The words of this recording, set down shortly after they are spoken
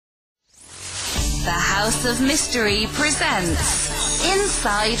House of Mystery presents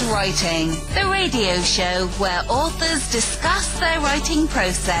Inside Writing, the radio show where authors discuss their writing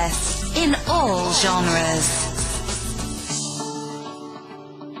process in all genres.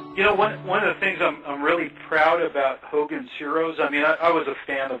 You know, one of the things I'm really proud about Hogan's Heroes, I mean, I was a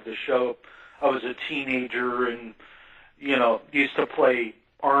fan of the show. I was a teenager and, you know, used to play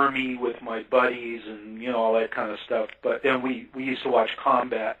Army with my buddies and, you know, all that kind of stuff. But then we used to watch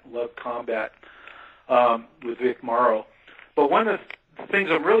Combat, loved Combat with Vic Morrow. But one of the things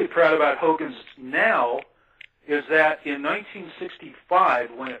I'm really proud about Hogan's now is that in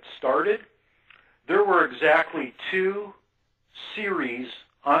 1965, when it started, there were exactly 2 series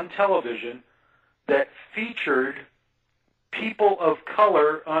on television that featured people of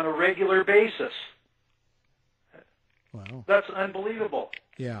color on a regular basis. Wow. That's unbelievable.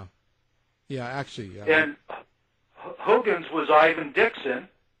 Yeah. Yeah, actually. And Hogan's was Ivan Dixon.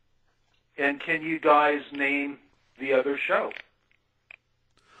 And can you guys name the other show?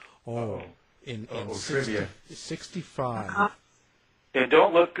 In trivia. 65. And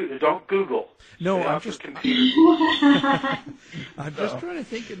don't Google. No, I'm just I'm just trying to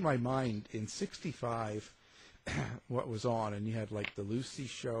think in my mind in 65 what was on, and you had like the Lucy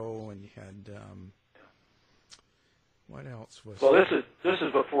Show, and you had what else was? Well, this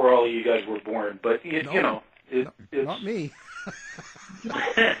is before all of you guys were born, but you know, it's not me.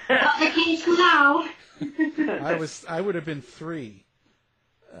 Not the case now. I would have been 3,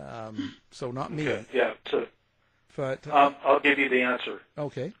 so not me. Okay, yeah. So, but I'll give you the answer.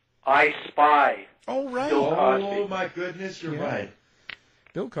 Okay. I Spy. Oh, right. Bill Cosby. Oh, my goodness, you're right.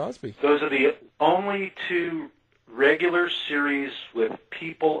 Bill Cosby. Those are the only 2 regular series with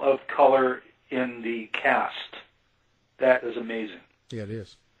people of color in the cast. That is amazing. Yeah, it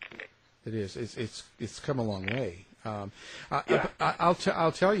is. It is. It's come a long way. Yeah.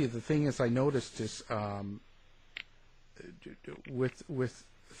 I'll tell you, the thing is, I noticed is with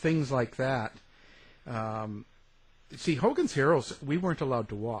things like that. See, Hogan's Heroes, we weren't allowed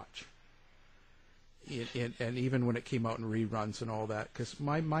to watch. And even when it came out in reruns and all that, because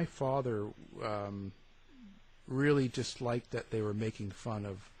my father really disliked that they were making fun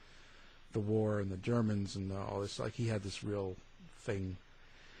of the war and the Germans and all this. Like, he had this real thing.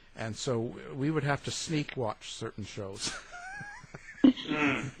 And so we would have to sneak watch certain shows.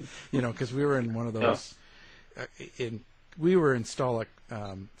 You know, because we were in one of those, we were in Stalag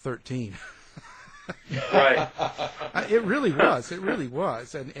 13. Right. It really was. It really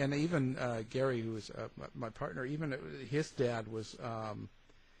was. And even Gary, who was my partner, even his dad was.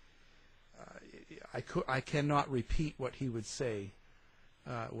 I cannot repeat what he would say,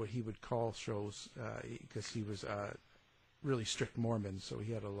 what he would call shows, because he was really strict Mormon, so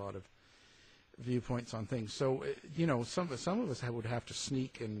he had a lot of viewpoints on things. So you know, some of us would have to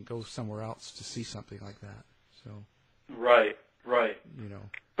sneak and go somewhere else to see something like that. So. Right. You know.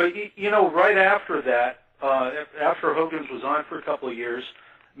 But, you know, right after that, after Hogan's was on for a couple of years,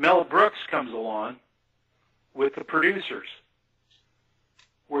 Mel Brooks comes along with the producers,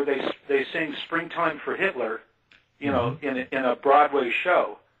 where they sing "Springtime for Hitler," you know, in a Broadway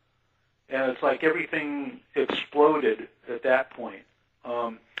show, and it's like everything exploded at that point.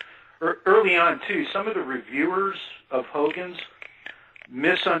 Early on, too, some of the reviewers of Hogan's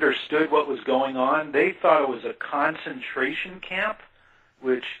misunderstood what was going on. They thought it was a concentration camp,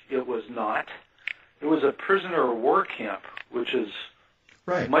 which it was not. It was a prisoner of war camp, which is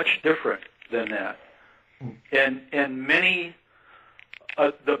much different than that. And many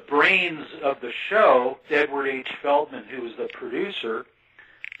the brains of the show, Edward H. Feldman, who was the producer,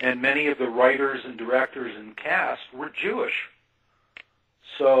 and many of the writers and directors and cast were Jewish.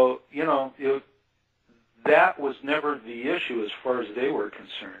 So, you know, that was never the issue as far as they were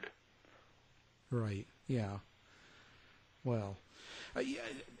concerned. Right, yeah. Well,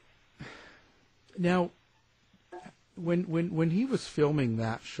 now, when he was filming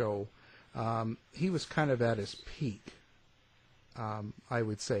that show, he was kind of at his peak, I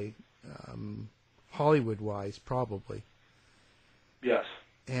would say, Hollywood-wise, probably. Yes.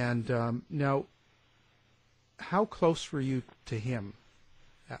 And now, how close were you to him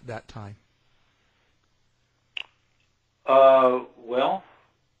at that time? Well,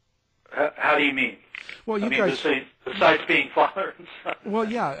 how do you mean? Well, you guys, besides being father and son. Well,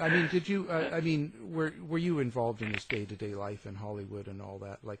 yeah. I mean, did you? I mean, were you involved in his day-to-day life in Hollywood and all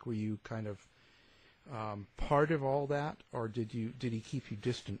that? Like, were you kind of part of all that, or did he keep you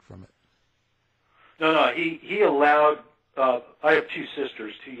distant from it? No. He allowed. I have 2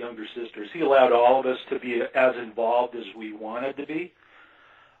 sisters, 2 younger sisters. He allowed all of us to be as involved as we wanted to be,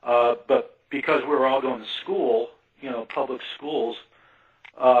 but because we were all going to school, you know, public schools,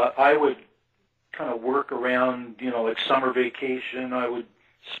 I would kind of work around, like summer vacation, I would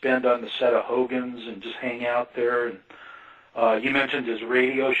spend on the set of Hogan's and just hang out there. And you mentioned his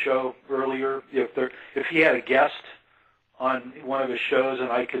radio show earlier. If he had a guest on one of his shows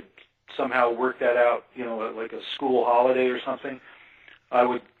and I could somehow work that out, like a school holiday or something, I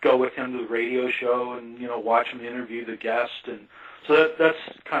would go with him to the radio show and, watch him interview the guest. And so that's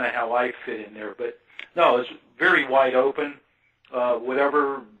kind of how I fit in there. But no, it's very wide open,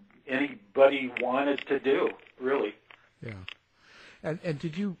 whatever anybody wanted to do, really. Yeah. And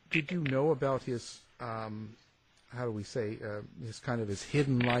did you know about his, how do we say, his kind of his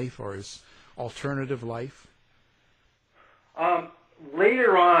hidden life or his alternative life?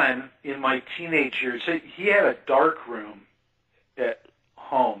 Later on in my teenage years, he had a dark room at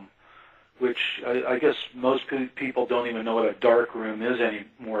home, which I guess most people don't even know what a dark room is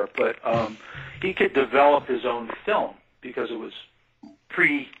anymore. But he could develop his own film because it was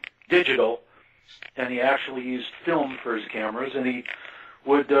pre-digital, and he actually used film for his cameras, and he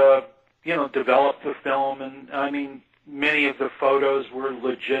would, develop the film. And I mean, many of the photos were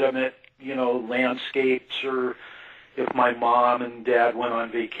legitimate, landscapes, or if my mom and dad went on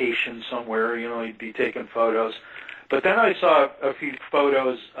vacation somewhere, he'd be taking photos. But then I saw a few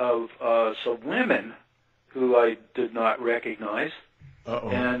photos of some women who I did not recognize. Uh-oh.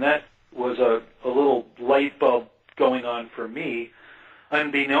 And that was a little light bulb going on for me.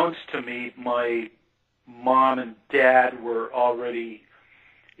 Unbeknownst to me, my mom and dad were already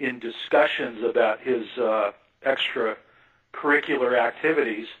in discussions about his extracurricular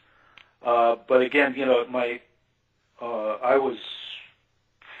activities. But again, I was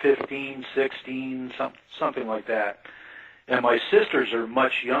 15, 16, something like that. And my sisters are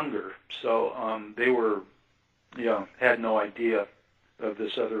much younger, so they were, had no idea of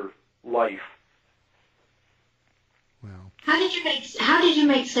this other life. Wow. How did you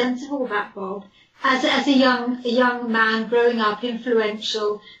make sense of all that, Bob? As a young man growing up,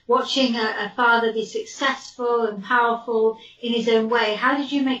 influential, watching a father be successful and powerful in his own way, how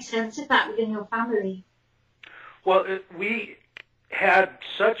did you make sense of that within your family? Well, we had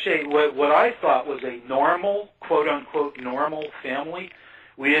such what I thought was a normal, quote-unquote, normal family.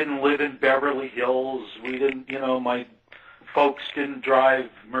 We didn't live in Beverly Hills. We didn't, my folks didn't drive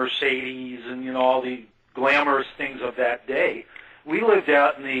Mercedes and, all the glamorous things of that day. We lived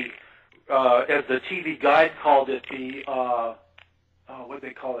out in the, as the TV Guide called it, the, what did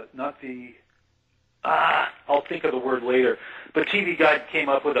they call it? Not the, I'll think of the word later. But TV Guide came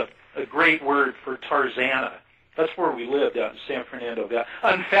up with a great word for Tarzana. That's where we lived out in San Fernando.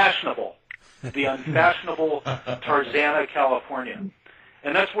 Unfashionable. The unfashionable Tarzana, California.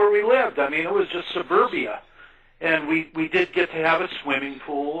 And that's where we lived. I mean, it was just suburbia. And we did get to have a swimming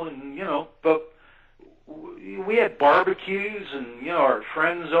pool, and, but we had barbecues and, our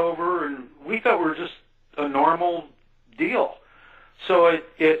friends over, and we thought we were just a normal deal. So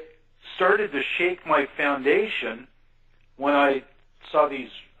it started to shake my foundation when I saw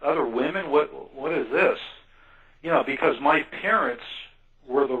these other women. What is this? Because my parents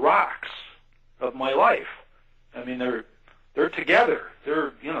were the rocks of my life. I mean, they're together.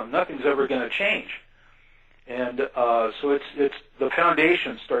 They're, nothing's ever going to change. And so it's the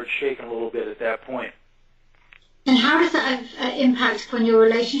foundation starts shaking a little bit at that point. And how does that impact upon your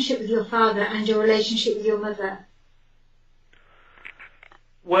relationship with your father and your relationship with your mother?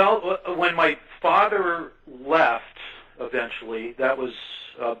 Well, when my father left eventually, that was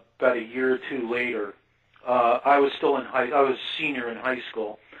about a year or two later, I was still I was a senior in high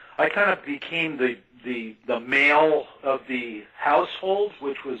school. I kind of became the male of the household,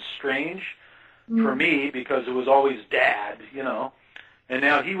 which was strange for me because it was always dad, And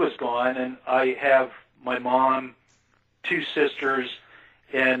now he was gone, and I have my mom, two sisters,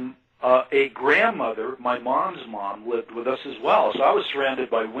 and a grandmother. My mom's mom lived with us as well, so I was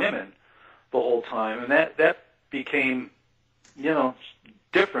surrounded by women the whole time, and that became,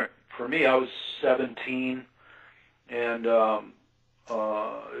 different for me. I was 17, and that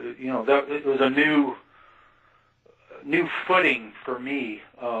it was a new footing for me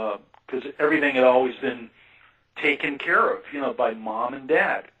because everything had always been taken care of, by mom and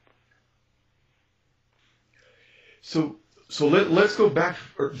dad. So let's go back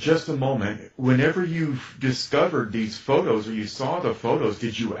for just a moment. Whenever you discovered these photos or you saw the photos,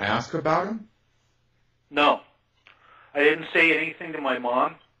 did you ask about them? No. I didn't say anything to my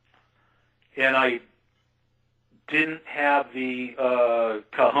mom, and I didn't have the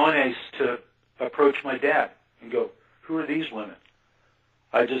cojones to approach my dad and go, who are these women?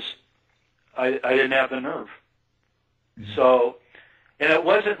 I didn't have the nerve. Mm-hmm. So, And it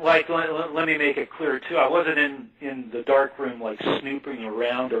wasn't like, let me make it clear too, I wasn't in the dark room like snooping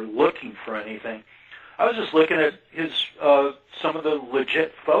around or looking for anything. I was just looking at his some of the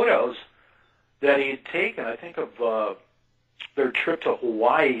legit photos that he had taken. I think of their trip to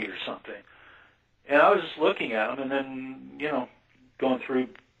Hawaii or something. And I was just looking at them and then, going through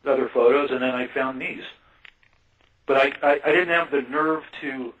other photos, and then I found these. But I didn't have the nerve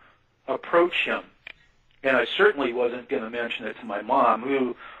to approach him. And I certainly wasn't going to mention it to my mom,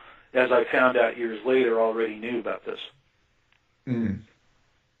 who, as I found out years later, already knew about this. Mm.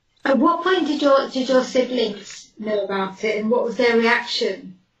 At what point did your siblings know about it, and what was their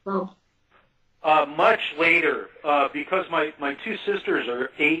reaction, Bob? Much later, because my two sisters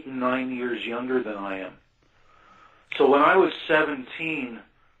are 8 and 9 years younger than I am. So when I was 17,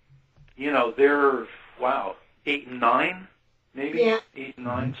 they're, 8 and 9, maybe? Yeah. 8 and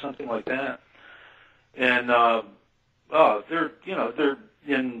 9, something like that. And, they're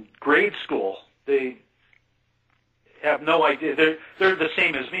in grade school. They have no idea. They're the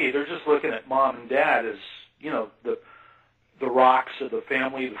same as me. They're just looking at mom and dad as, the rocks of the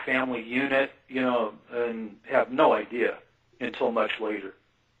family unit, and have no idea until much later.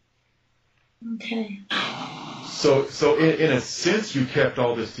 Okay. So in a sense, you kept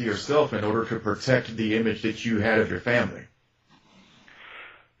all this to yourself in order to protect the image that you had of your family.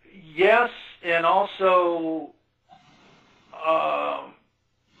 Yes, and also,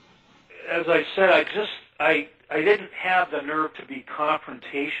 as I said, I didn't have the nerve to be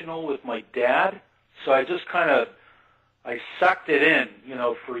confrontational with my dad, so I just I sucked it in,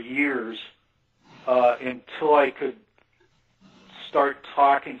 for years, until I could start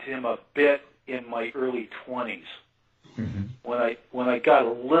talking to him a bit in my early 20s. Mm-hmm. When I got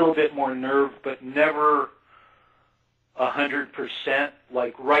a little bit more nerve, but never 100%.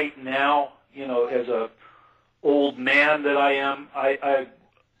 Like right now, as a old man that I am, I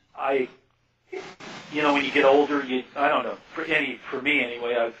when you get older, I don't know, for me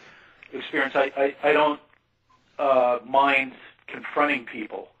anyway, I've experienced, I don't mind confronting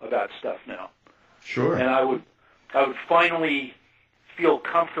people about stuff now. Sure. And I would finally feel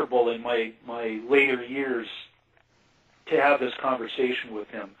comfortable in my later years to have this conversation with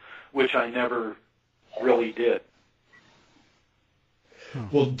him, which I never really did.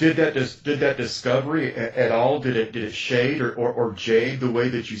 Well, did that discovery at all? Did it shade or jade the way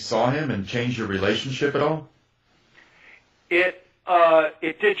that you saw him and change your relationship at all? It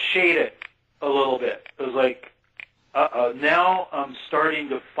did shade it a little bit. It was like, now I'm starting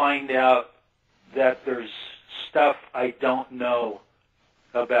to find out that there's stuff I don't know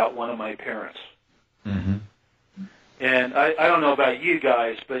about one of my parents. Mm-hmm. And I don't know about you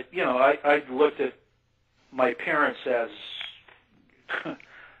guys, but, I looked at my parents as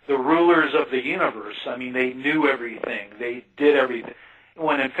the rulers of the universe. I mean, they knew everything. They did everything.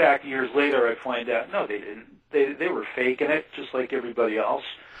 When, in fact, years later I find out, no, they didn't. They were faking it, just like everybody else,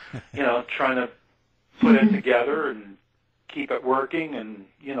 trying to put it together and keep it working and,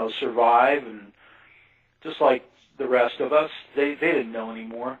 survive. And just like the rest of us, they didn't know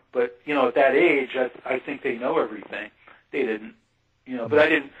anymore. But, at that age, I think they know everything. They didn't, but I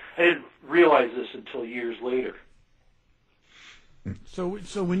didn't realize this until years later. So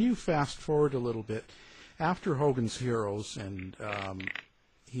when you fast forward a little bit, after Hogan's Heroes, and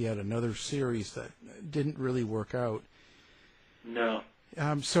he had another series that didn't really work out. No.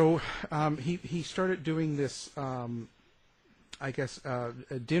 He started doing this, a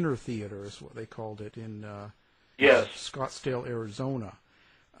dinner theater is what they called it in yes. Scottsdale, Arizona.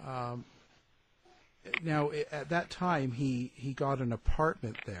 Now, at that time, he got an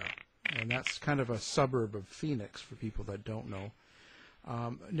apartment there, and that's kind of a suburb of Phoenix for people that don't know.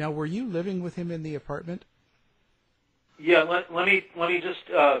 Now, were you living with him in the apartment? Yeah, let me just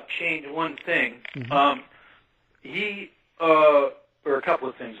change one thing. Mm-hmm. Or a couple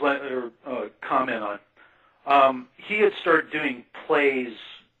of things, comment on. He had started doing plays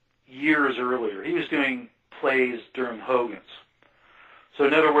years earlier. He was doing plays during Hogan's. So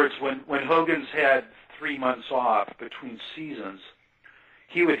in other words, when Hogan's had 3 months off between seasons,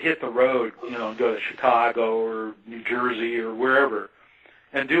 he would hit the road, and go to Chicago or New Jersey or wherever,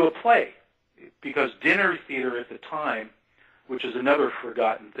 and do a play. Because dinner theater at the time, which is another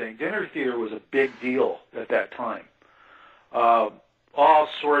forgotten thing, dinner theater was a big deal at that time. All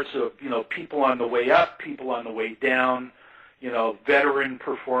sorts of, people on the way up, people on the way down, veteran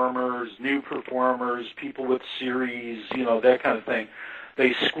performers, new performers, people with series, that kind of thing.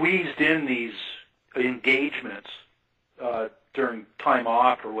 They squeezed in these engagements during time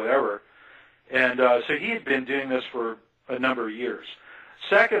off or whatever. And so he had been doing this for a number of years.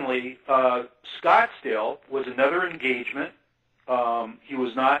 Secondly, Scottsdale was another engagement. He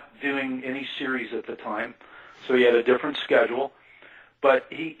was not doing any series at the time, so he had a different schedule. But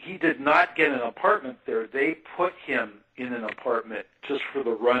he did not get an apartment there. They put him in an apartment just for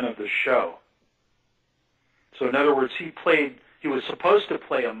the run of the show. So in other words, he was supposed to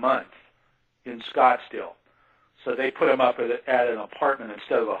play a month in Scottsdale. So they put him up at an apartment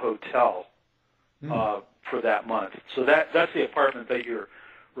instead of a hotel for that month. So that's the apartment that you're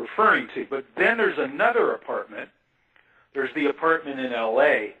referring to. But then there's another apartment. There's the apartment in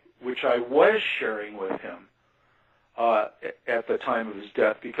L.A., which I was sharing with him at the time of his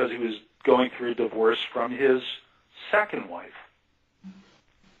death because he was going through a divorce from his second wife.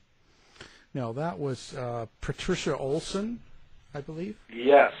 Now, that was Patricia Olson, I believe?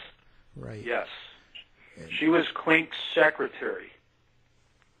 Yes. Right. Yes. She was Klink's secretary.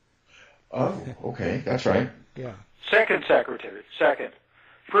 Oh, okay. That's right. Yeah. Second secretary. Second.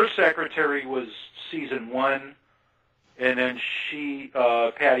 First secretary was season 1, and then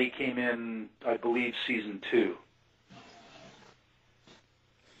Patty came in, I believe, season 2.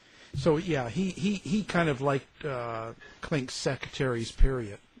 So, yeah, he kind of liked Klink's secretaries,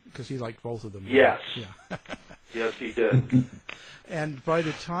 period, because he liked both of them. Yes. Yeah. Yes, he did. And by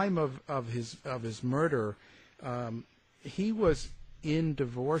the time of his murder, he was in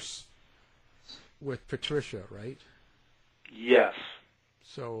divorce with Patricia, right? Yes.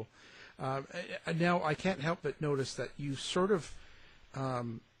 So now I can't help but notice that you sort of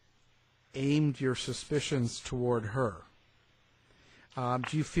aimed your suspicions toward her.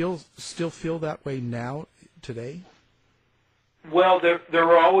 Do you still feel that way now, today? Well, there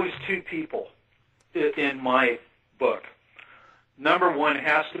were always two people in my book. Number one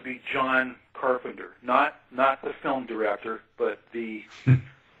has to be John Carpenter, not the film director, but the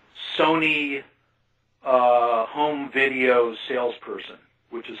Sony home video salesperson,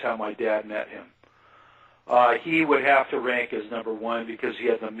 which is how my dad met him. He would have to rank as number one because he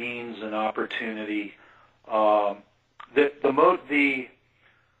had the means and opportunity. The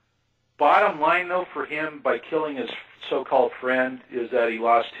bottom line, though, for him by killing his so-called friend is that he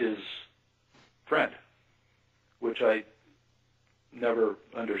lost his friend, which I never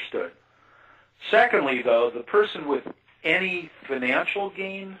understood. Secondly, though, the person with any financial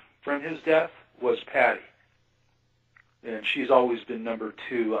gain from his death was Patty, and she's always been number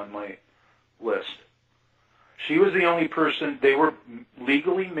 2 on my list. She was the only person. They were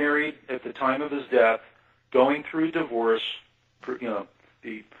legally married at the time of his death, going through divorce,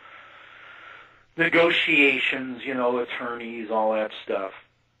 the negotiations, attorneys, all that stuff.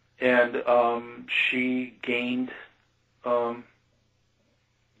 And she gained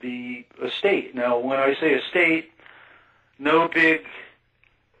the estate. Now, when I say estate, no big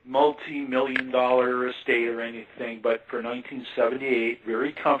multi-million-dollar estate or anything, but for 1978,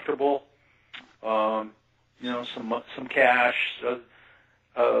 very comfortable. Some cash,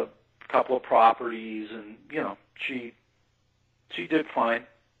 a couple of properties, and she did fine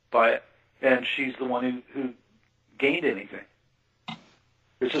by it, and she's the one who gained anything.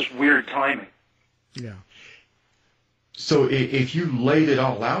 It's just weird timing. Yeah. So if you laid it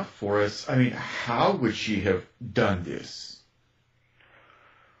all out for us, I mean, how would she have done this?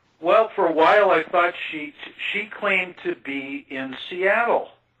 Well, for a while I thought she claimed to be in Seattle,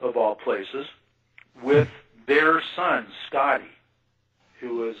 of all places, with their son, Scotty,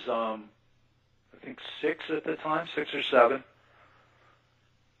 who was, I think, 6 at the time, 6 or 7.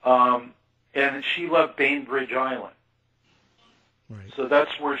 And she loved Bainbridge Island. Right. So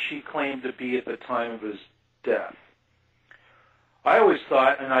that's where she claimed to be at the time of his death. I always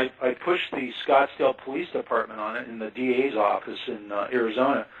thought, and I pushed the Scottsdale Police Department on it in the DA's office in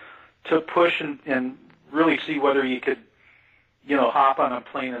Arizona, to push and really see whether you could, hop on a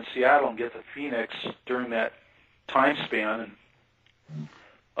plane in Seattle and get to Phoenix during that time span. And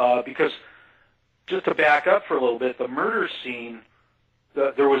because, just to back up for a little bit, the murder scene,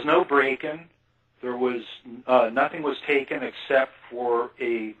 there was no break-in. There was nothing was taken except for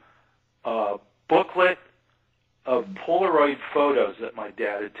a booklet of Polaroid photos that my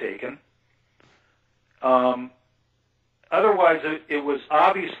dad had taken. Otherwise, it was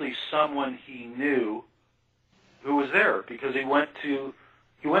obviously someone he knew who was there because he went to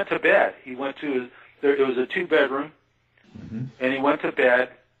bed. It was a 2-bedroom, Mm-hmm. and he went to bed,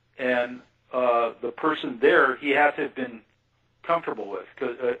 and the person there he had to have been comfortable with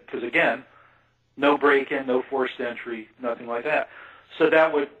because again, no break-in, no forced entry, nothing like that. So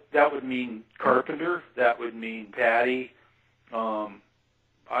that would mean Carpenter. That would mean Patty. I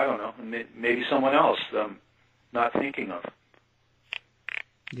don't know, maybe someone else I'm not thinking of.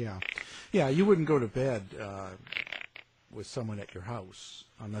 Yeah. You wouldn't go to bed with someone at your house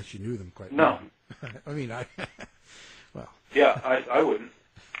unless you knew them quite No. well. I mean, Well, Yeah, I wouldn't.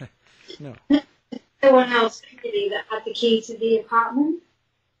 no. No one else clearly that had the key to the apartment.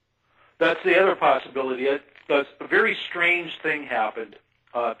 That's the other possibility. A very strange thing happened.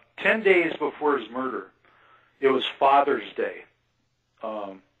 10 days before his murder, it was Father's Day.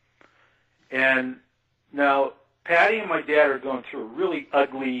 And now Patty and my dad are going through a really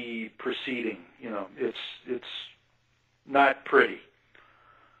ugly proceeding. You know, it's not pretty.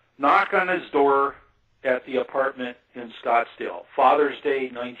 Knock on his door at the apartment in Scottsdale. Father's Day,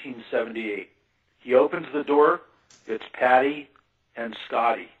 1978. He opens the door. It's Patty and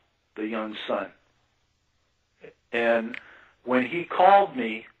Scotty, the young son. And when he called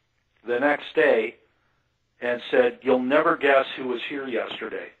me the next day and said, "You'll never guess who was here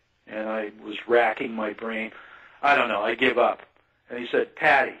yesterday," and I was racking my brain, I don't know, I give up. And he said,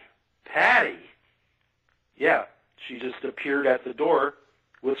 "Patty." "Patty?" "Yeah, she just appeared at the door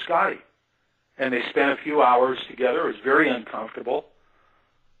with Scotty." And they spent a few hours together. It was very uncomfortable.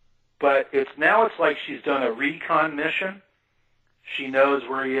 But it's like she's done a recon mission. She knows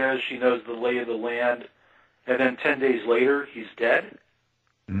where he is. She knows the lay of the land. And then 10 days later, he's dead?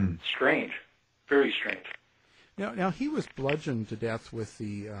 Strange. Very strange. Now he was bludgeoned to death with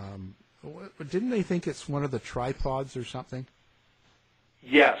the, didn't they think it's one of the tripods or something?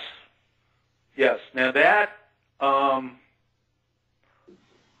 Yes. Yes. Now that, well,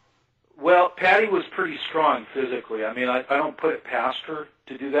 Patty was pretty strong physically. I mean, I don't put it past her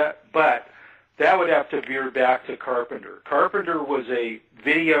to do that, but that would have to veer back to Carpenter. Carpenter was a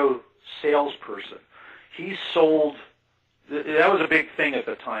video salesperson. He sold, that was a big thing at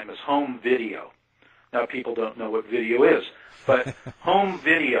the time, is home video. Now people don't know what video is, but home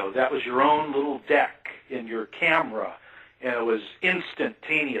video, that was your own little deck in your camera, and it was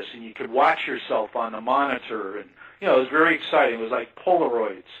instantaneous, and you could watch yourself on the monitor, and, you know, it was very exciting. It was like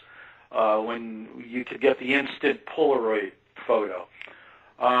Polaroids, when you could get the instant Polaroid photo.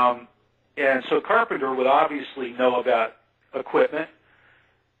 And so Carpenter would obviously know about equipment,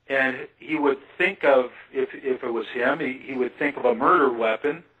 and he would think of, if it was him, he would think of a murder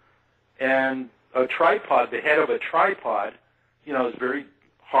weapon, and a tripod, the head of a tripod, you know, is very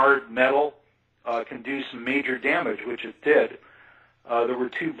hard metal, can do some major damage, which it did. There were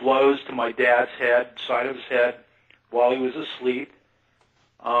 2 blows to my dad's head, side of his head, while he was asleep.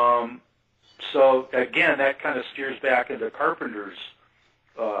 So, again, that kind of steers back into Carpenter's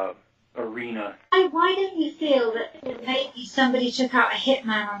arena. Why don't you feel that maybe somebody took out a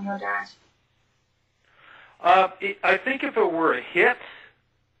hitman on your dad? I think if it were a hit,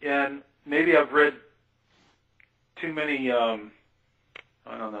 and maybe I've read too many, I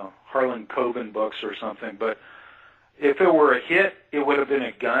don't know, Harlan Coben books or something, but if it were a hit, it would have been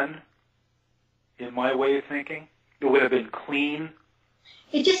a gun, in my way of thinking. It would have been clean.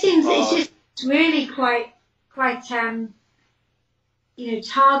 It just seems it's just really quite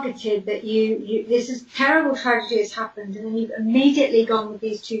targeted that you this is terrible tragedy has happened, and then you've immediately gone with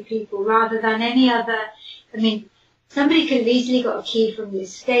these 2 people rather than any other. I mean, somebody could have easily got a key from the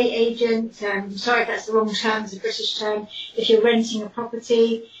estate agent. Sorry if that's the wrong term, it's a British term. If you're renting a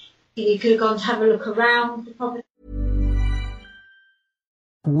property, you could have gone to have a look around the property.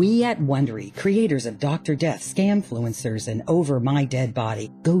 We at Wondery, creators of Dr. Death, Scamfluencers, and Over My Dead Body,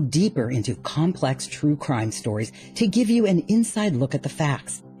 go deeper into complex true crime stories to give you an inside look at the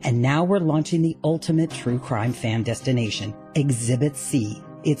facts. And now we're launching the ultimate true crime fan destination, Exhibit C.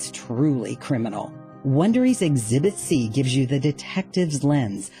 It's truly criminal. Wondery's Exhibit C gives you the detective's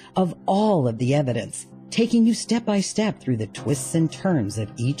lens of all of the evidence, taking you step by step through the twists and turns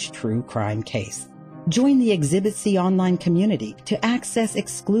of each true crime case. Join the Exhibit C online community to access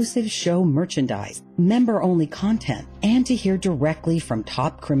exclusive show merchandise, member-only content, and to hear directly from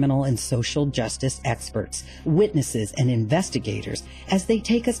top criminal and social justice experts, witnesses, and investigators as they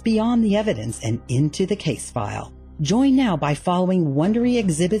take us beyond the evidence and into the case file. Join now by following Wondery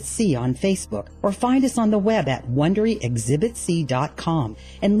Exhibit C on Facebook, or find us on the web at WonderyExhibitC.com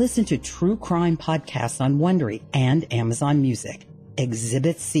and listen to true crime podcasts on Wondery and Amazon Music.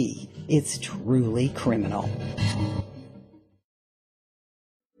 Exhibit C. It's truly criminal.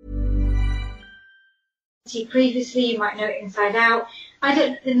 Previously, you might know it inside out.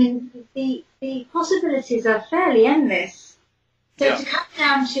 The possibilities are fairly endless. So to come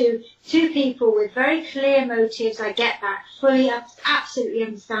down to 2 people with very clear motives, I get that. Fully, absolutely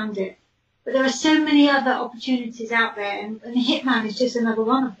understand it. But there are so many other opportunities out there, and Hitman is just another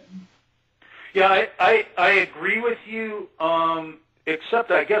one of them. Yeah, I agree with you, except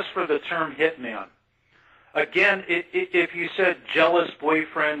I guess for the term hitman. Again, if you said jealous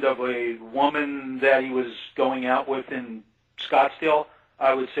boyfriend of a woman that he was going out with in Scottsdale,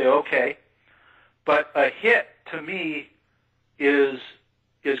 I would say okay. But a hit to me is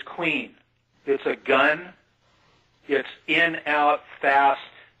clean. It's a gun. It's in, out, fast,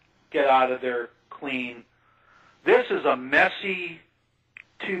 get out of there, clean. This is a messy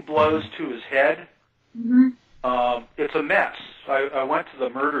 2 blows to his head. Mm-hmm. It's a mess. I went to the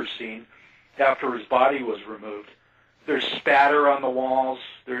murder scene after his body was removed. There's spatter on the walls.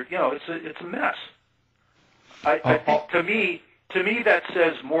 It's a mess. I think to me that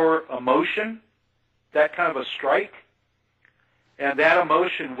says more emotion, that kind of a strike. And that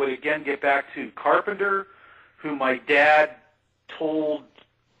emotion would again get back to Carpenter, who my dad told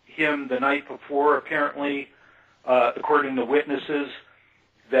him the night before, apparently, according to witnesses,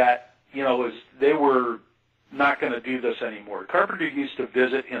 that, they were not going to do this anymore. Carpenter used to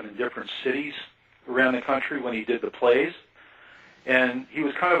visit him in different cities around the country when he did the plays, and he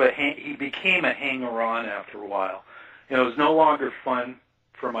was kind of he became a hanger-on after a while. It was no longer fun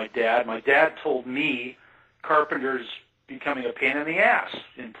for my dad. My dad told me Carpenter's becoming a pain in the ass,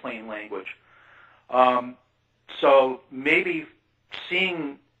 in plain language. So maybe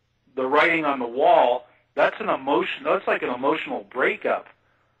seeing the writing on the wall, that's like an emotional breakup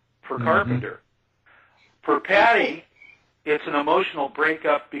for Carpenter. For Patty, it's an emotional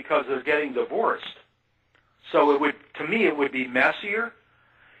breakup because they're getting divorced. So to me, it would be messier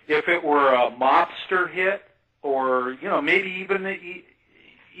if it were a mobster hit, or maybe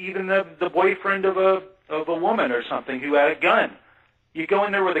even the boyfriend of a woman or something who had a gun. You go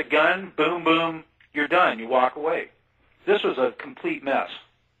in there with a gun, boom, boom, you're done. You walk away. This was a complete mess.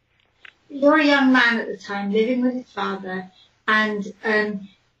 You're a young man at the time, living with his father, and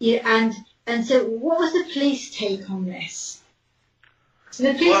so what was the police take on this? So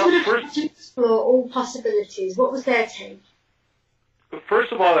the police would have had to explore all possibilities. What was their take?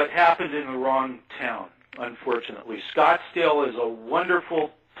 First of all, it happened in the wrong town, unfortunately. Scottsdale is a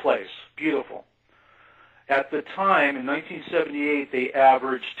wonderful place, beautiful. At the time, in 1978, they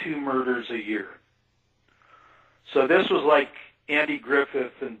averaged 2 murders a year. So this was like Andy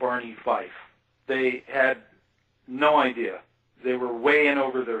Griffith and Barney Fife. They had no idea. They were way in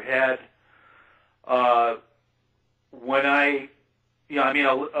over their head. A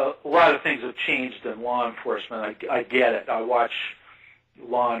lot of things have changed in law enforcement. I get it. I watch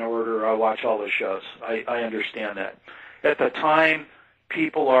Law and Order. I watch all the shows. I understand that. At the time,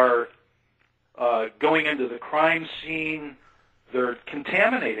 people are going into the crime scene. They're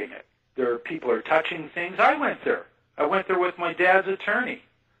contaminating it. People are touching things. I went there. I went there with my dad's attorney.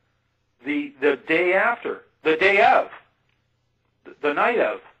 The day after, the day of, the night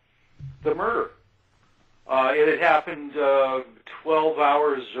of the murder. It had happened 12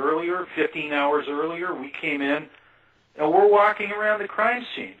 hours earlier, 15 hours earlier. We came in, and we're walking around the crime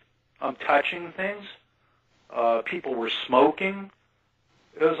scene. I'm touching things. People were smoking.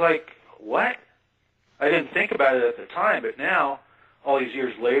 It was like, what? I didn't think about it at the time, but now, all these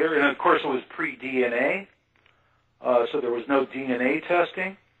years later, and of course it was pre-DNA, so there was no DNA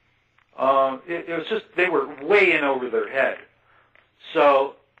testing. It was just, they were way in over their head.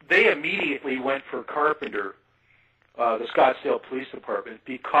 So they immediately went for Carpenter, the Scottsdale Police Department,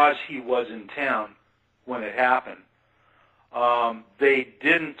 because he was in town when it happened. They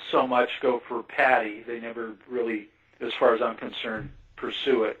didn't so much go for Patty. They never really, as far as I'm concerned,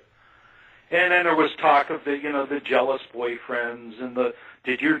 pursue it. And then there was talk of the jealous boyfriends and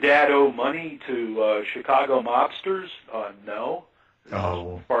did your dad owe money to Chicago mobsters? No.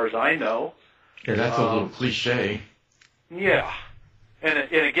 Oh. As far as I know. Yeah, that's a little cliche. Yeah. And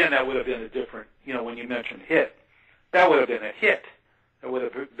again, that would have been a different, when you mentioned hit, that would have been a hit. That would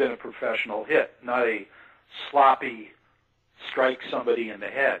have been a professional hit, not a sloppy strike somebody in the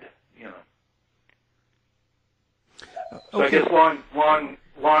head, So Okay. I guess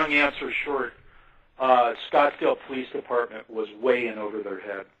long answer short, Scottsdale Police Department was way in over their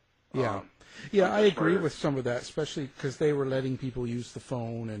head. Yeah, I agree with some of that, especially because they were letting people use the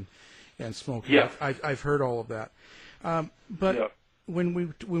phone and smoke. Yeah. I've heard all of that. But Yeah. when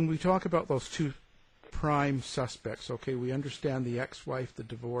we talk about those 2 prime suspects, okay, we understand the ex-wife, the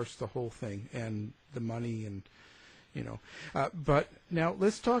divorce, the whole thing, and the money, and but now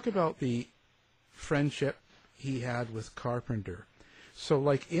let's talk about the friendship he had with Carpenter. So,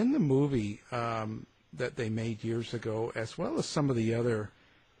 like in the movie that they made years ago, as well as some of the other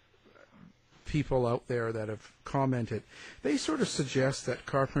people out there that have commented, they sort of suggest that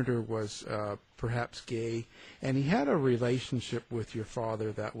Carpenter was perhaps gay, and he had a relationship with your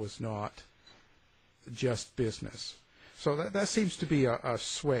father that was not just business. So that seems to be a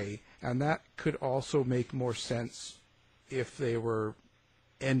sway, and that could also make more sense if they were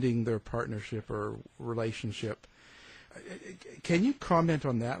ending their partnership or relationship. Can you comment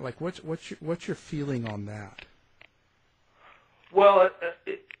on that? Like, what's your feeling on that? Well,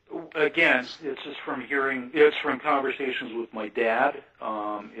 again, it's just from hearing. It's from conversations with my dad.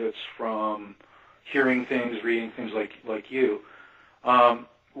 It's from hearing things, reading things like you.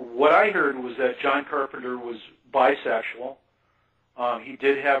 What I heard was that John Carpenter was bisexual. He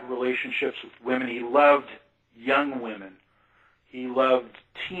did have relationships with women. He loved young women. He loved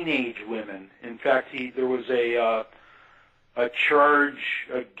teenage women. In fact, there was a charge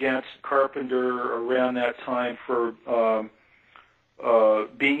against Carpenter around that time for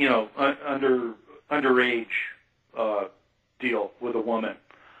being, underage deal with a woman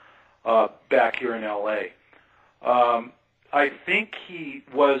back here in L.A. I think he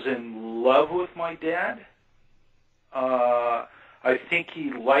was in love with my dad. I think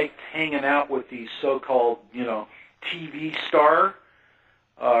he liked hanging out with these so-called, TV star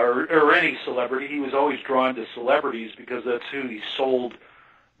or any celebrity. He was always drawn to celebrities because that's who he sold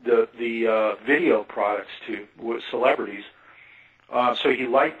the video products to, was celebrities. So he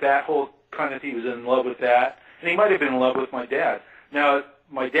liked that whole kind of thing. He was in love with that. And he might have been in love with my dad. Now,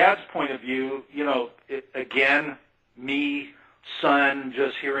 my dad's point of view, again, me, son,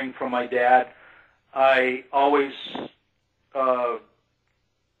 just hearing from my dad, I always thought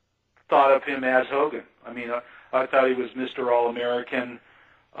of him as Hogan. I mean, I thought he was Mr. All-American.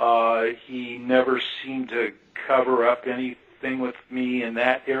 He never seemed to cover up anything with me in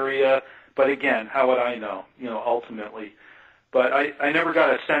that area. But again, how would I know, ultimately? But I never got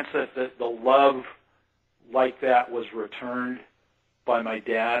a sense that the love like that was returned by my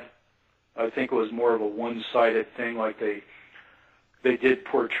dad. I think it was more of a one-sided thing, like they did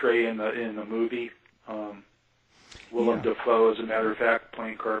portray in the movie. Willem Dafoe, as a matter of fact,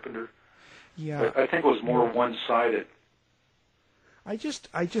 playing Carpenter. Yeah, I think it was more one-sided. I just,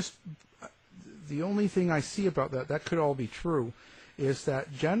 the only thing I see about that could all be true, is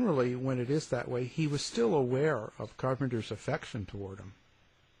that generally when it is that way, he was still aware of Carpenter's affection toward him.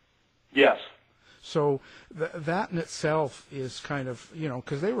 Yes. So that in itself is kind of,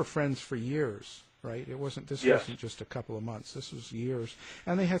 because they were friends for years, right? Wasn't just a couple of months. This was years.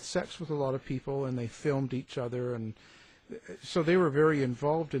 And they had sex with a lot of people, and they filmed each other, and so they were very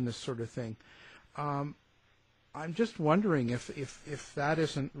involved in this sort of thing. I'm just wondering if that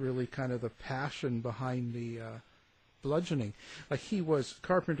isn't really kind of the passion behind the bludgeoning. Like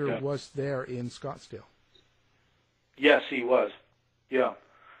Carpenter was there in Scottsdale. Yes, he was. Yeah.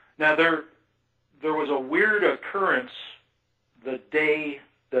 Now there was a weird occurrence the day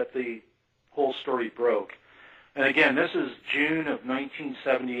that the whole story broke. And again, this is June of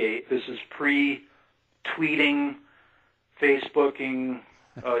 1978. This is pre-tweeting, Facebooking,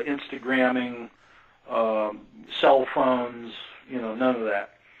 Instagramming, cell phones, none of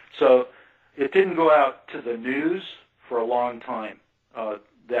that. So it didn't go out to the news for a long time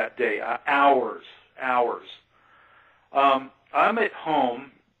that day, hours. I'm at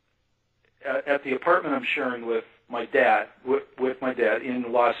home at the apartment I'm sharing with my dad,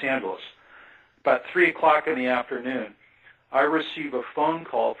 in Los Angeles. About 3 o'clock in the afternoon, I receive a phone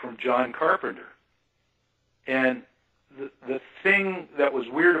call from John Carpenter. And the thing that was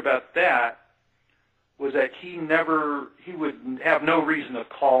weird about that was that he would have no reason to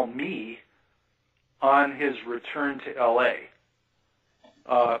call me on his return to L.A.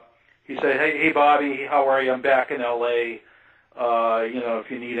 He said, hey, Bobby, how are you? I'm back in L.A.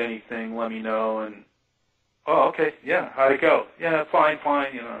 If you need anything, let me know. And, oh, okay, yeah, how'd it go? Yeah, fine,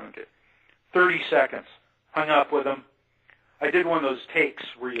 okay. 30 seconds. Hung up with him. I did one of those takes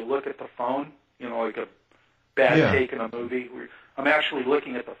where you look at the phone, like a bad take in a movie. I'm actually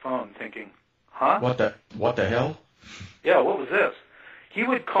looking at the phone thinking, huh? What the hell? Yeah, what was this? He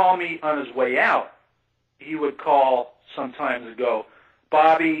would call me on his way out. He would call sometimes and go,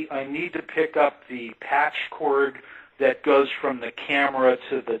 Bobby, I need to pick up the patch cord that goes from the camera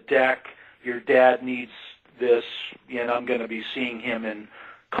to the deck. Your dad needs this, and I'm going to be seeing him in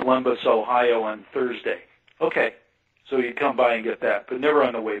Columbus, Ohio on Thursday. Okay, so he'd come by and get that, but never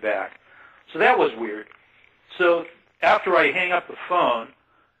on the way back. So that was weird. So after I hang up the phone,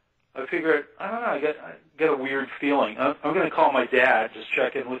 I figured, I don't know, I get a weird feeling. I'm going to call my dad, just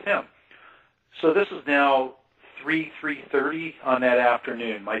check in with him. So this is now 3:30 on that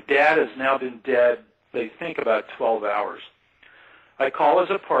afternoon. My dad has now been dead, they think, about 12 hours. I call his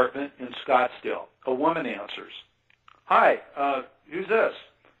apartment in Scottsdale. A woman answers. Hi, who's this?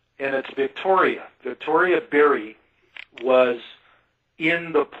 And it's Victoria. Victoria Berry was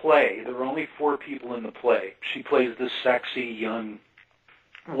in the play. There were only 4 people in the play. She plays this sexy young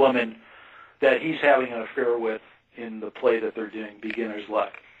woman that he's having an affair with in the play that they're doing, Beginner's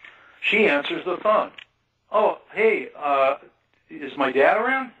Luck. She answers the phone. Oh, hey, is my dad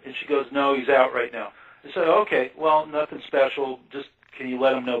around? And she goes, no, he's out right now. I said, okay, well, nothing special. Just can you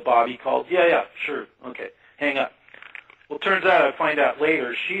let him know Bobby called? Yeah, sure. Okay, hang up. Well, turns out I find out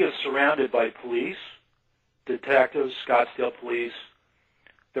later she is surrounded by police, detectives, Scottsdale police.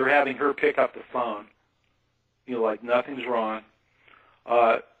 They're having her pick up the phone. Like nothing's wrong.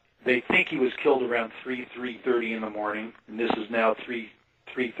 They think he was killed around 3:30 in the morning, and this is now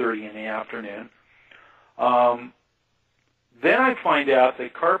 3:30 in the afternoon. Then I find out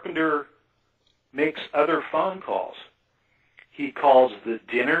that Carpenter makes other phone calls. He calls the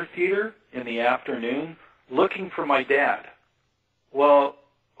dinner theater in the afternoon looking for my dad. Well,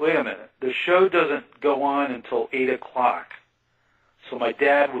 wait a minute. The show doesn't go on until 8 o'clock. So my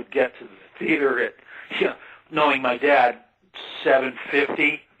dad would get to the theater at, knowing my dad,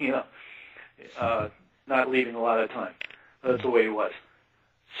 7:50, not leaving a lot of time. That's the way it was.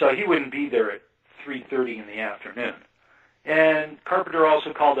 So he wouldn't be there at 3:30 in the afternoon. And Carpenter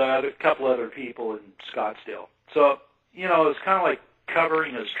also called out a couple other people in Scottsdale. So, it's kind of like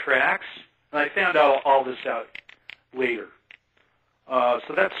covering his tracks. And I found out all this out later.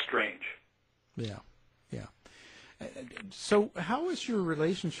 So that's strange. Yeah. So how is your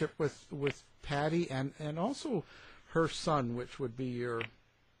relationship with Patty and also her son, which would be your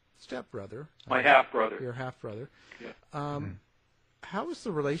stepbrother? My half-brother. Your half-brother. Yeah. How is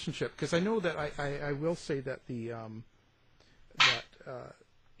the relationship? Because I know that I will say that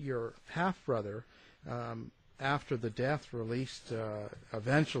your half-brother, after the death, released,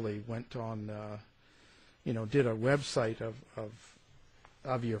 eventually went on, did a website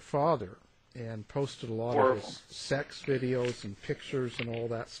of your father and posted a lot horrible. of his sex videos and pictures and all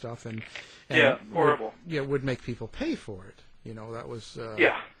that stuff, and yeah, horrible. Would make people pay for it. That was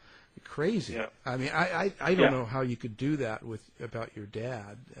crazy. Yeah. I mean, I don't know how you could do that about your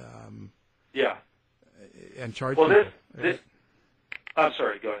dad. And charge people. This. I'm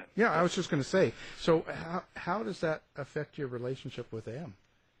sorry. Go ahead. Yeah, I was just going to say. So, how does that affect your relationship with them?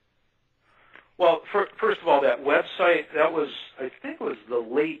 Well, first of all, that website, I think it was the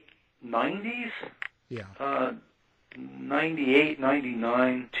late 90s. Yeah. 98,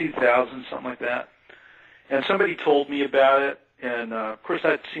 99, 2000, something like that. And somebody told me about it, and of course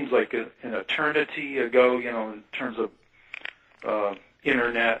that seems like an eternity ago, in terms of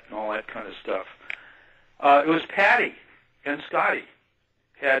internet and all that kind of stuff. It was Patty and Scotty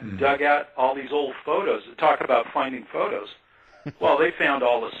had dug out all these old photos. Talk about finding photos. Well, they found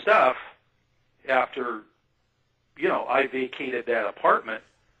all the stuff after, I vacated that apartment.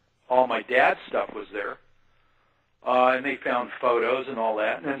 All my dad's stuff was there. And they found photos and all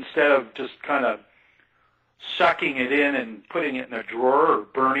that. And instead of just kind of sucking it in and putting it in a drawer or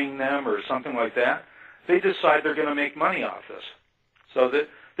burning them or something like that, they decide they're going to make money off this. So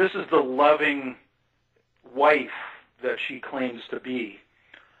this is the loving wife that she claims to be,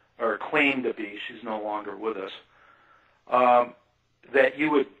 or claimed to be. She's no longer with us. That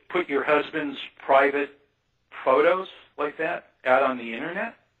you would put your husband's private photos like that out on the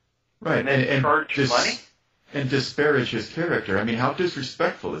internet? Right, and then charge money? And disparage his character. I mean, how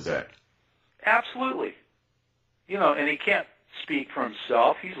disrespectful is that? Absolutely. And he can't speak for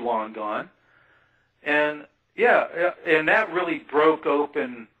himself. He's long gone. And, and that really broke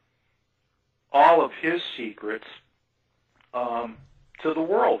open all of his secrets to the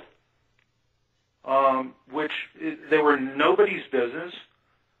world, which they were nobody's business.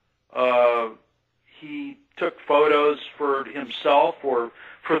 He took photos for himself or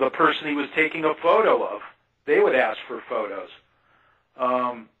for the person he was taking a photo of. They would ask for photos.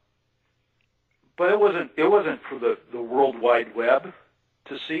 But it wasn't for the World Wide Web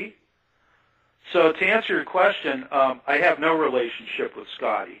to see. So to answer your question, I have no relationship with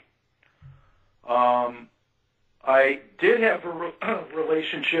Scotty. I did have a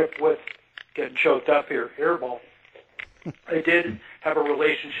relationship with, getting choked up here, hairball. I did have a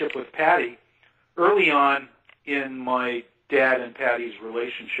relationship with Patty early on in my dad and Patty's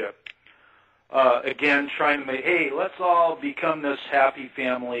relationship. Again, trying to make, hey, let's all become this happy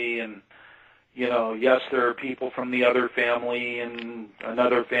family, and yes, there are people from the other family and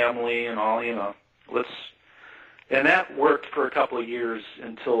another family and all, and that worked for a couple of years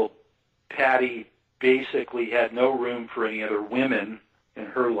until Patty basically had no room for any other women in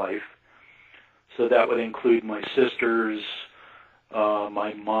her life. So that would include my sisters,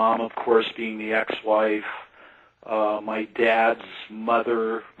 my mom, of course, being the ex-wife, my dad's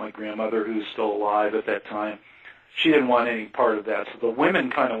mother, my grandmother, who's still alive at that time. She didn't want any part of that, so the women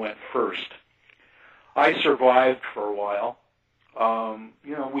kind of went first. I survived for a while.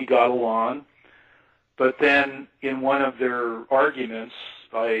 We got along. But then in one of their arguments,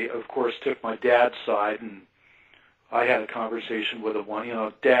 I, of course, took my dad's side and I had a conversation with him one,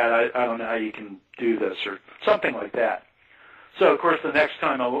 Dad, I don't know how you can do this, or something like that. So, of course, the next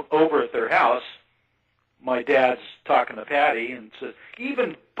time I'm over at their house, my dad's talking to Patty and says,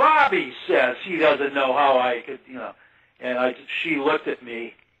 even Bobby says he doesn't know how I could, And she looked at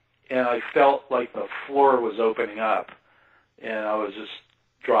me, and I felt like the floor was opening up, and I was just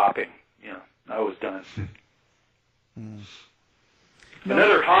dropping. I was done.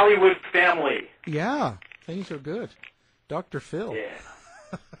 Another Hollywood family. Yeah, things are good. Dr. Phil.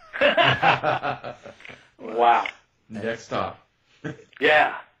 Yeah. Wow. Next stop.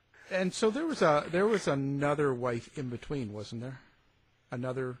 Yeah. And so there was another wife in between, wasn't there?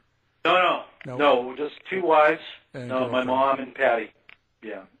 Another. No, just two wives. And my mom and Patty.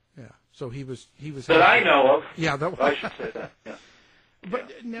 Yeah. Yeah. So he was. That I know of. Yeah, that was. I should say that. Yeah.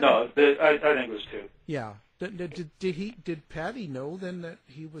 But no, I think it was two. Yeah. Did Patty know then that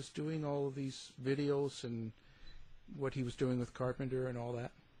he was doing all of these videos and what he was doing with Carpenter and all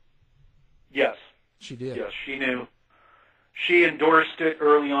that? Yes. She did. Yes, she knew. She endorsed it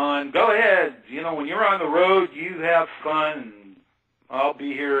early on. Go ahead. When you're on the road, you have fun, and I'll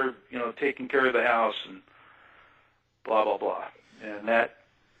be here, taking care of the house, and blah, blah, blah. And that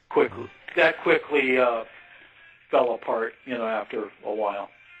quickly fell apart, after a while.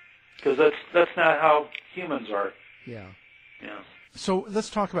 Because that's not how humans are. Yeah. Yeah. So let's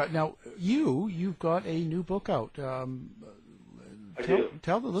talk about, now, you've got a new book out. I do.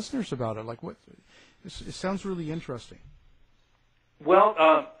 Tell the listeners about it. Like, it sounds really interesting. Well,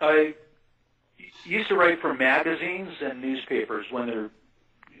 I used to write for magazines and newspapers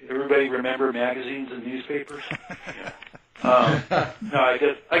everybody remember magazines and newspapers? Yeah. No, I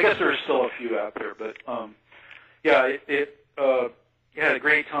guess there are still a few out there, but it had a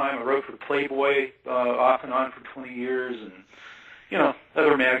great time. I wrote for Playboy off and on for 20 years, and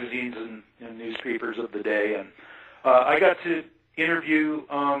other magazines and newspapers of the day, and I got to interview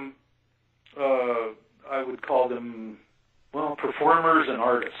I would call them performers and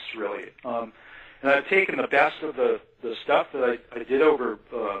artists, really. And I've taken the best of the stuff that I did over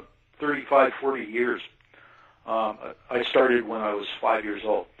 35, 40 years. I started when I was 5 years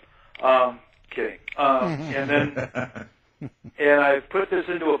old. Kidding. And then, and I've put this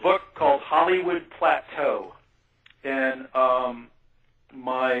into a book called Hollywood Plateau. And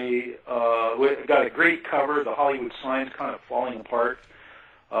we got a great cover, the Hollywood signs kind of falling apart.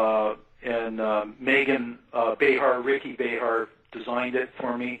 And Megan Ricky Behar designed it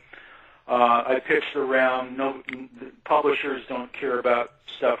for me. I pitched around. No, publishers don't care about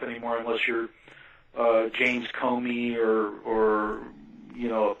stuff anymore unless you're James Comey or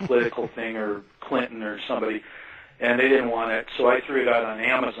a political thing, or Clinton or somebody, and they didn't want it. So I threw it out on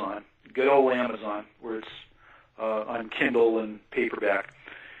Amazon, good old Amazon, where it's on Kindle and paperback.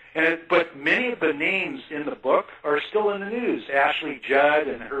 But many of the names in the book are still in the news. Ashley Judd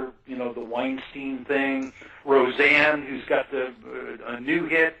and her, the Weinstein thing. Roseanne, who's got a new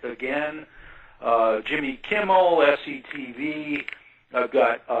hit again. Jimmy Kimmel, SCTV. I've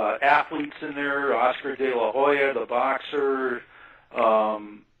got athletes in there. Oscar De La Hoya, the boxer,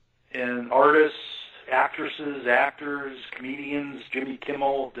 and artists, actresses, actors, comedians. Jimmy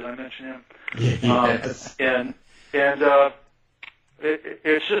Kimmel, did I mention him? Yes.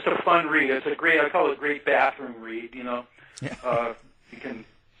 It's just a fun read. I call it a great bathroom read, You can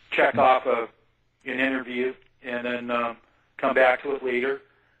check off an interview and then come back to it later.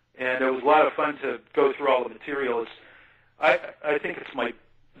 And it was a lot of fun to go through all the material. I think it's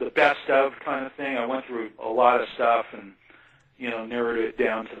the best of kind of thing. I went through a lot of stuff and, narrowed it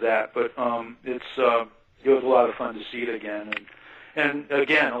down to that. But it was a lot of fun to see it again. And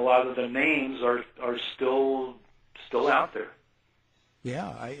again, a lot of the names are still out there.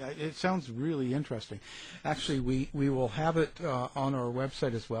 Yeah, it sounds really interesting. Actually, we will have it on our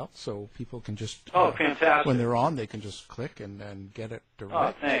website as well, so people can just fantastic. When they're on, they can just click and get it direct.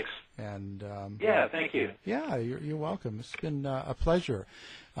 Oh, thanks. And thank you. Yeah, you're welcome. It's been a pleasure.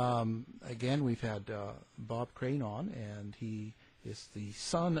 Again, we've had Bob Crane on, and he is the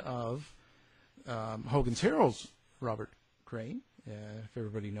son of Hogan's Heroes, Robert Crane, if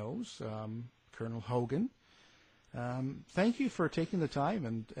everybody knows, Colonel Hogan. Thank you for taking the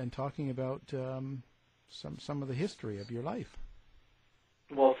time and talking about some of the history of your life.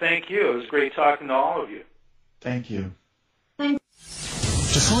 Well, thank you. It was great talking to all of you. Thank you.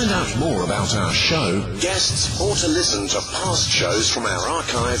 To find out more about our show, guests, or to listen to past shows from our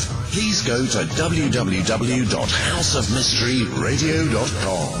archive, please go to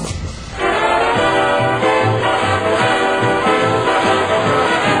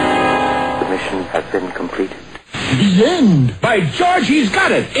www.houseofmysteryradio.com. The mission has been completed. The end! By George, he's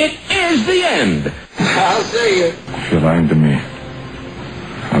got it! It is the end! I'll see you. If you're lying to me,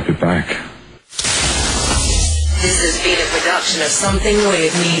 I'll be back. This has been a production of Something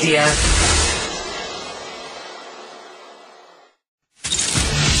Weird Media.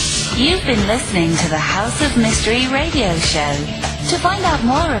 You've been listening to the House of Mystery radio show. To find out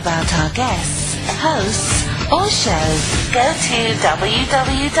more about our guests, hosts, or shows, go to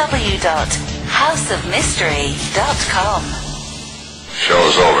www.houseofmystery.com.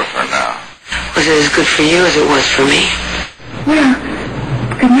 Show's over for now. Was it as good for you as it was for me? Well,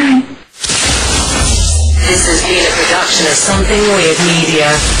 good night. This has been a production of Something Weird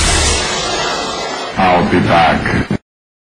Media. I'll be back.